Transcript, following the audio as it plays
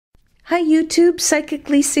Hi YouTube, Psychic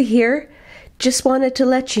Lisa here. Just wanted to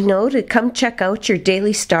let you know to come check out your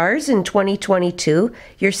daily stars in 2022,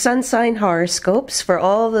 your sun sign horoscopes for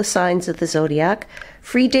all the signs of the zodiac,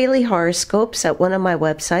 free daily horoscopes at one of my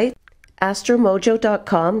websites,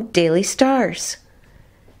 astromojo.com, daily stars.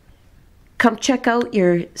 Come check out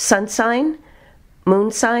your sun sign,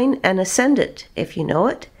 moon sign, and ascendant if you know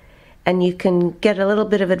it. And you can get a little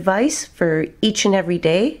bit of advice for each and every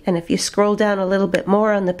day. And if you scroll down a little bit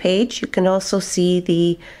more on the page, you can also see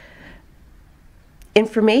the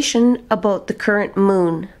information about the current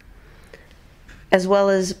moon, as well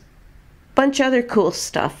as a bunch of other cool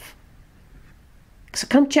stuff. So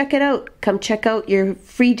come check it out. Come check out your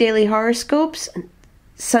free daily horoscopes,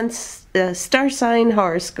 star sign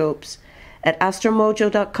horoscopes at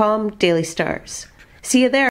astromojo.com, daily stars. See you there.